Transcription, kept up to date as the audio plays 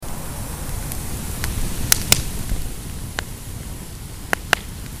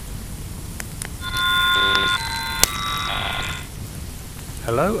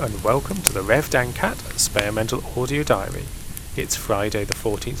Hello and welcome to the RDCXAD Experimental Audio Diary. It's Friday the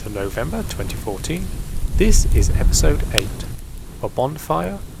 14th of November 2014. This is episode 8. A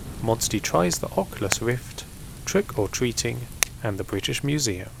Bonfire, Modesty tries the Oculus Rift, Trick or Treating, and the British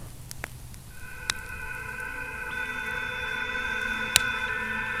Museum.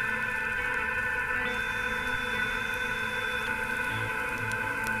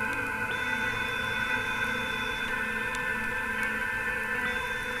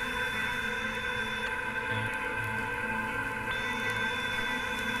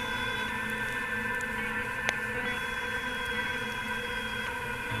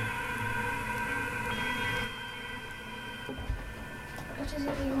 What is it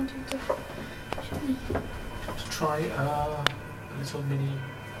that you wanted to show me? To try a little mini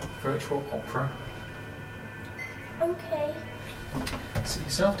virtual opera. Okay. Sit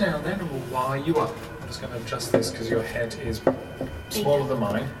yourself down then and we'll wire you up. I'm just going to adjust this because your head is smaller than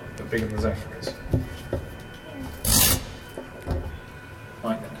mine, but bigger than Zephyr's.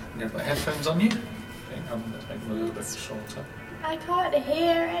 Right then, I'm going to put headphones on you. Okay, let's make them a little bit shorter. I can't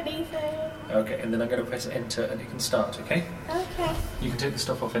hear anything. Okay, and then I'm going to press enter and you can start, okay? Okay. You can take the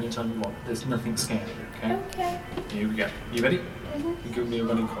stuff off anytime you want. There's nothing scary, okay? Okay. Here we go. You ready? Mm-hmm. You can give me a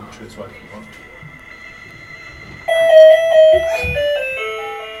running commentary as well if you want.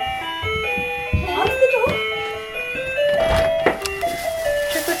 Answer the door.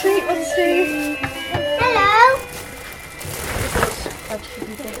 Trick or treat, Modesty. Hello.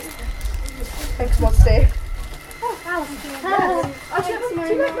 Thanks, Modesty. Oh, how? Oh, do you like my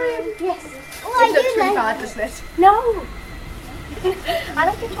room? Yes. Oh, It looks really bad, doesn't it? No. I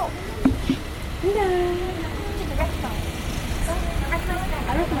like your top. No.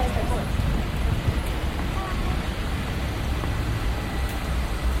 I recognise their voice.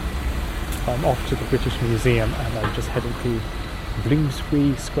 I'm off to the British Museum and I'm just heading to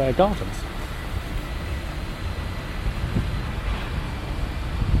Bloomsbury Square Gardens.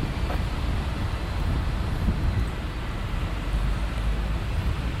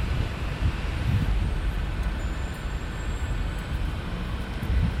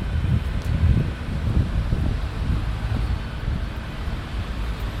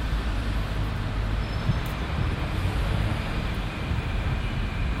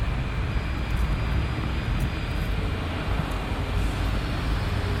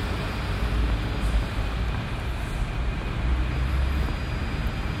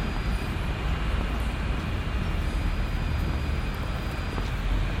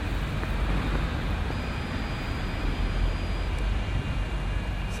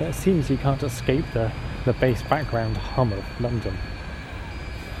 So it seems you can't escape the bass background hum of London.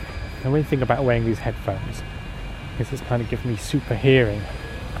 The main thing about wearing these headphones is it's kind of giving me super hearing.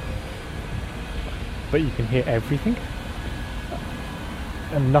 But you can hear everything.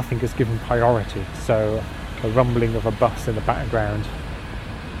 And nothing is given priority. So the rumbling of a bus in the background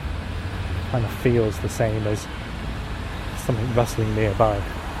kind of feels the same as something rustling nearby.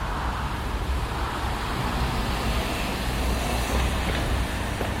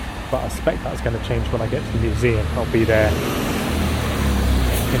 But I suspect that's going to change when I get to the museum. I'll be there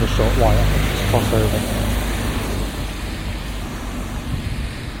in a short while. I'll just cross over.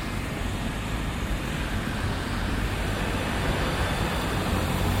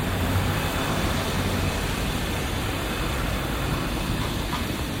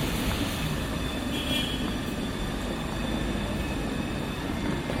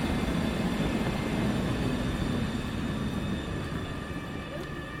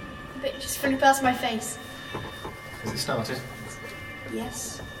 But it just flew past my face. Has it started?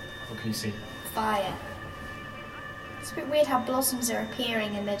 Yes. What can you see? Fire. It's a bit weird how blossoms are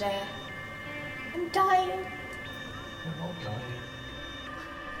appearing in midair. I'm dying. You're not dying.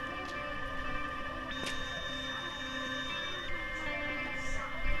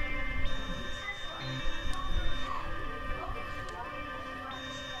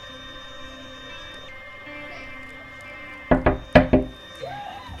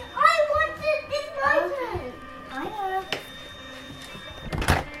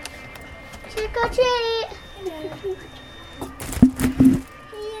 Trick or treat. Here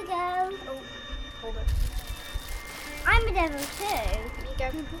you go. Oh, hold it. I'm a devil too. Here you go.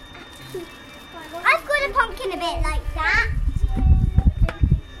 I've got a pumpkin a bit like that.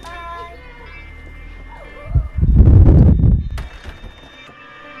 Bye.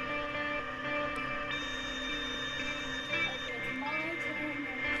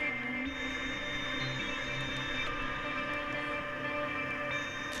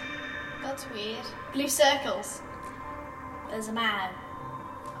 That's weird. Blue circles. There's a man.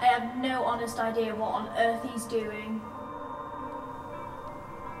 I have no honest idea what on earth he's doing.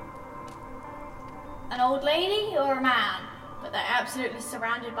 an old lady or a man, but they're absolutely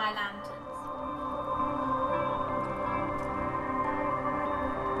surrounded by lanterns.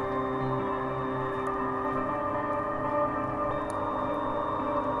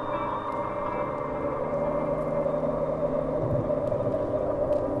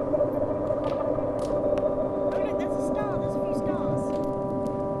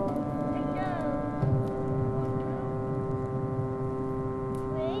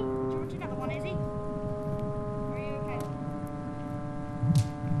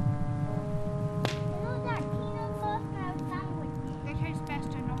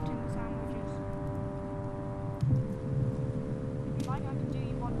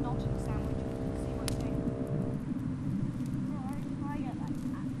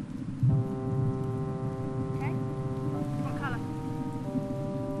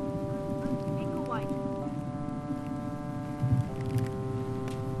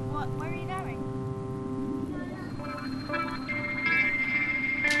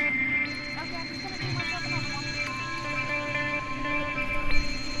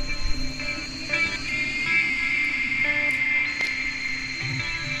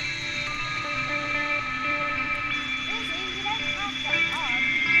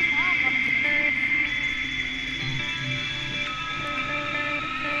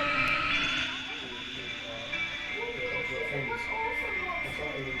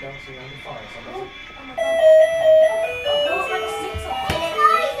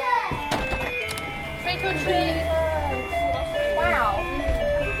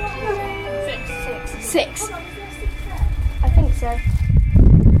 Six. I think so.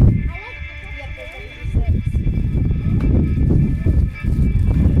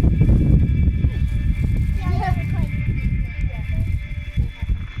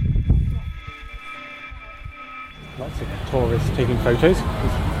 Lots of tourists taking photos. There's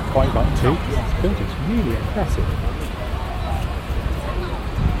quite about two. This building's really impressive.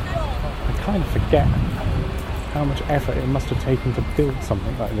 I kind of forget how much effort it must have taken to build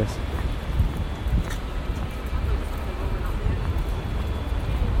something like this.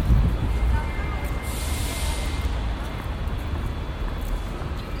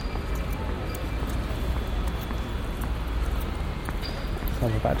 So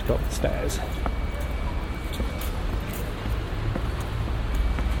I'm about to go up the stairs.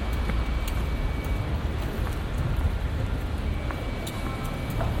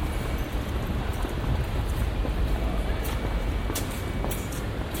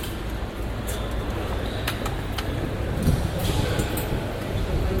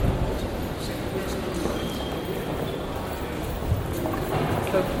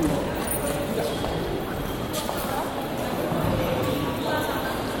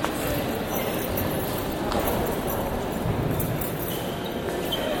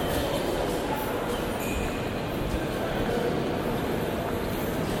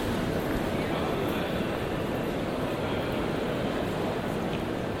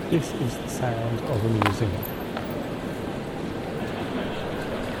 This is the sound of a museum.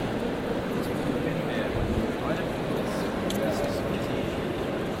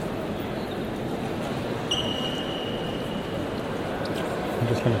 I'm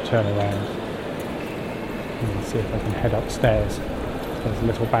just going to turn around and see if I can head upstairs. There's a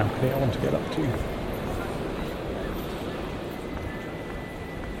little balcony I want to get up to.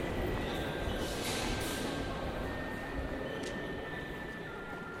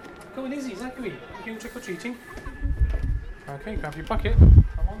 Go on, Izzy, Zachary. You going trick-or-treating? Okay, grab your bucket.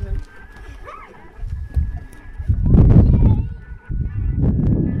 Come on then.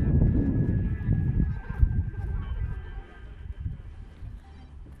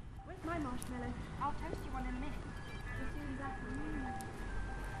 Where's my marshmallow? I'll toast you one in a minute.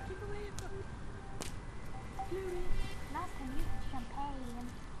 Keep away from me. Last time you had champagne.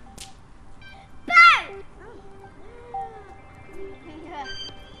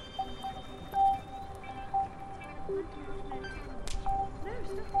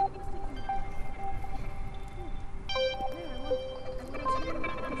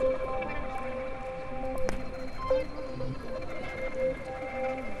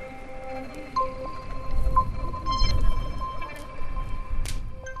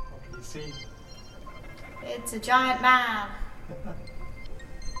 See? It's a giant man.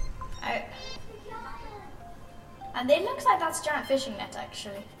 And it looks like that's a giant fishing net,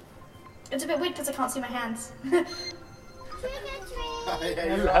 actually. It's a bit weird because I can't see my hands.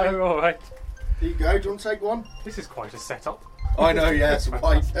 Hello, alright. There you go, do you want to take one? This is quite a setup. I know, yes,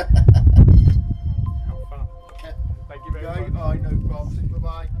 white. How fun. Thank you very much. I know, problem.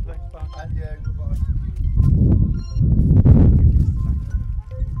 Bye-bye. Thanks, bye. And you, bye-bye.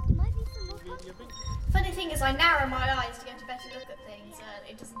 There might be some more. to look at things.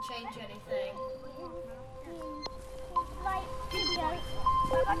 It doesn't change anything. Like, I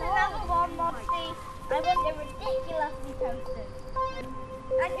got another one, Modesty. I want the ridiculously toasted.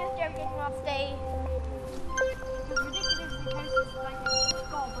 I'm just joking, Modesty. Because ridiculously toasted is like a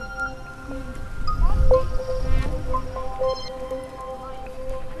gob.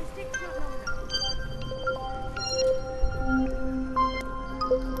 The stick's not long enough.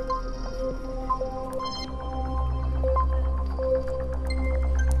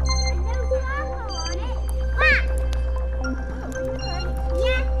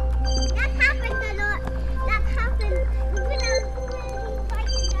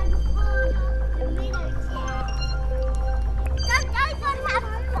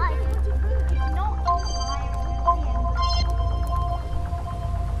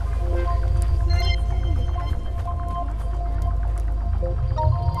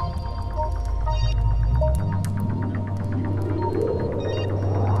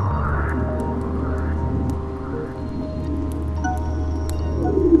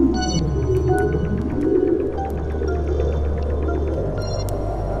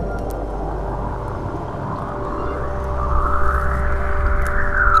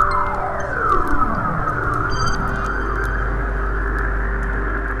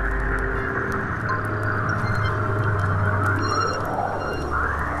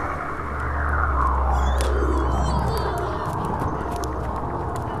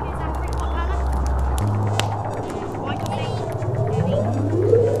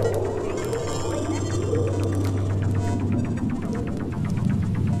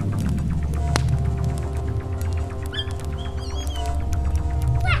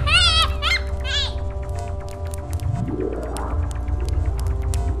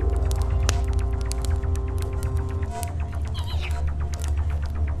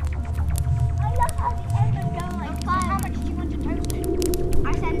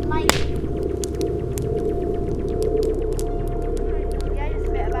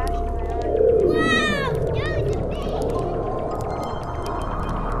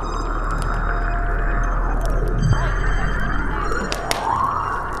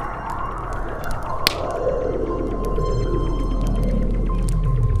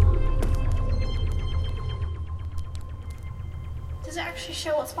 Does it actually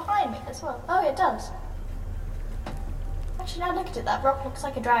show what's behind me as well? Oh, it does. Actually, now look at it, that rock looks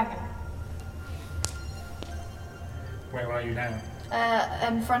like a dragon. Where are you now?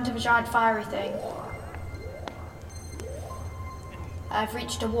 In front of a giant fiery thing. I've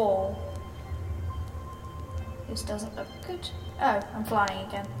reached a wall. This doesn't look good. Oh, I'm flying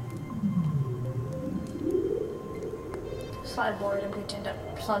again. Slightly worried I'm going to end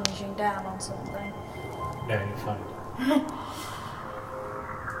up plunging down on something. No, you're fine.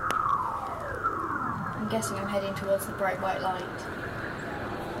 I'm guessing I'm heading towards the bright white light.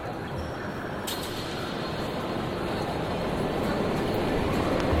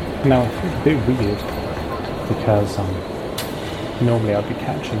 Now, I feel a bit weird because normally I'd be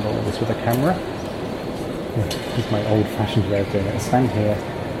catching all of this with a camera. This is my old-fashioned way of doing it. I stand here,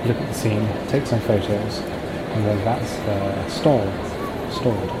 look at the scene, take some photos, and then that's stored.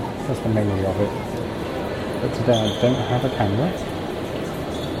 That's the memory of it. But today I don't have a camera,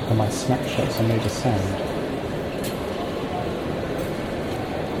 and my snapshots are made of sound.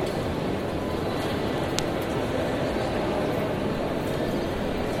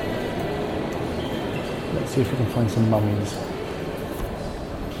 Let's see if we can find some mummies.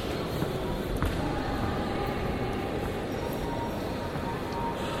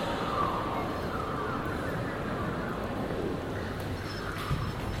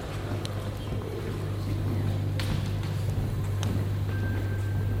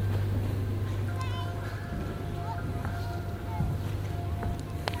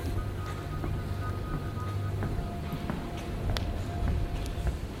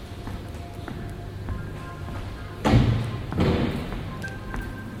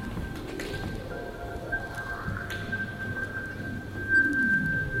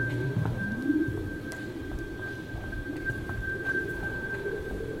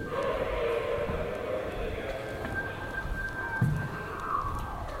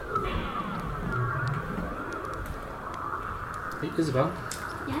 Hey Isabel,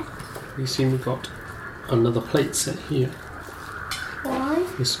 Yes? you seen we've got another plate set here. Why?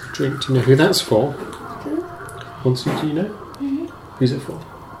 This drink, do you know who that's for? Who? Monty, do you know? Mm-hmm. Who's it for?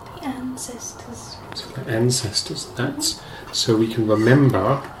 The ancestors. It's for the ancestors. That's so we can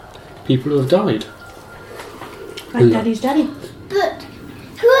remember people who have died. Like Daddy's daddy. But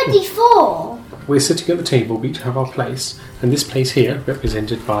who are these for? We're sitting at the table, we each have our place, and this place here,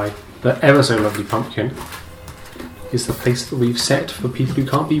 represented by the ever so lovely pumpkin, is the place that we've set for people who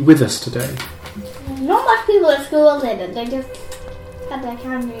can't be with us today. Not much people at school did. They just had their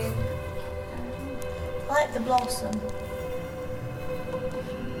candy. I like the blossom.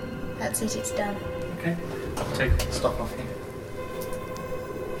 That's it, it's done. Okay, I'll take the stuff off here.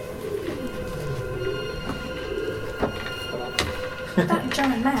 That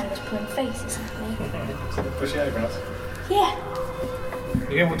giant man was pulling faces at me. Push your eyebrows. Yeah,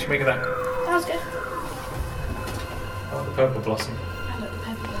 Again, what do you make of that? that was good. I like the purple blossom. I like the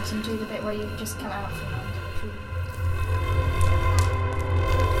pepper blossom too, the bit where you just come out from under the tree.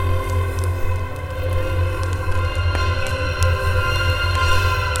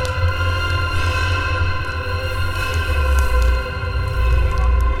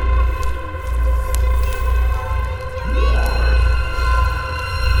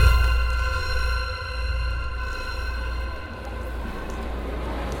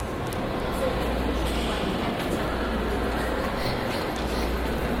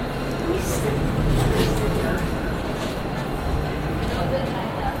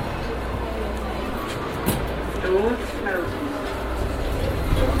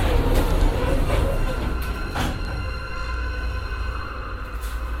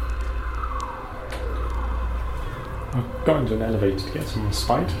 I've gone into an elevator to get some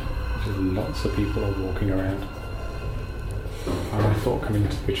respite, because lots of people are walking around. I thought coming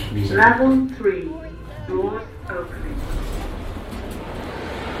to the British Museum. Level 3, doors opening.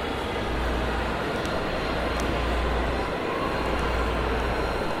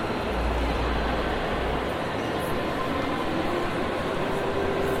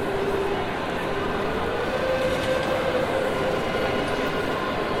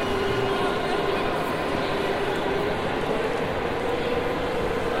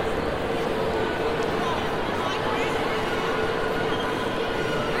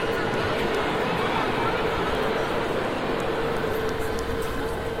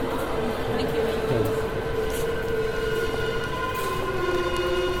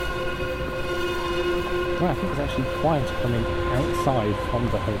 Well, I think it's actually quiet coming outside from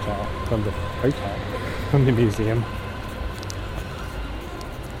the museum.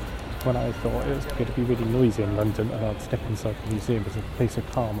 When I thought it was going to be really noisy in London and I'd step inside the museum as a place of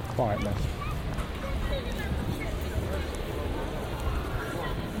calm and quietness.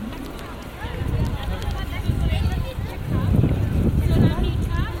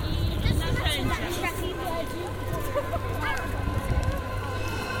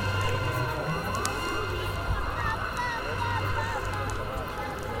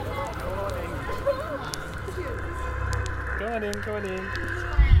 Go on in.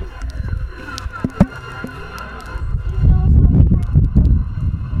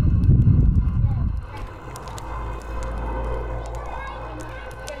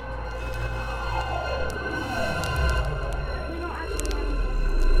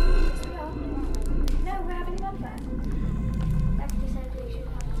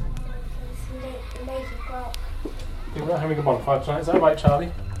 We're not having a bonfire tonight, is that right,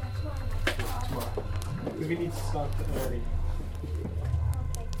 Charlie? Tomorrow. Because we need to start early.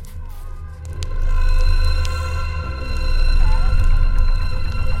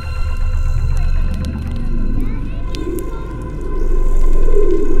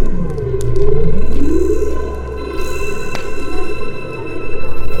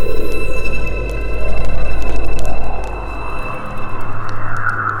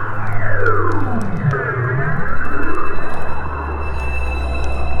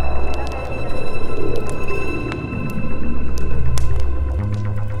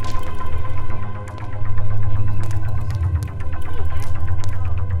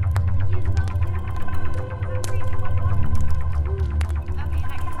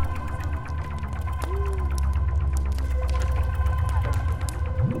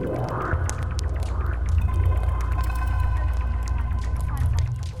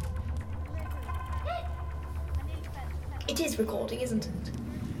 It is recording, isn't it?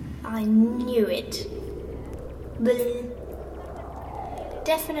 I knew it. Bleh.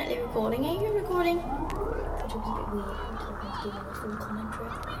 Definitely recording. Are you recording? I thought it was a bit weird. I was giving a full commentary.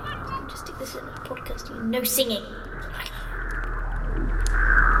 Just stick this in a podcast. No singing. Right.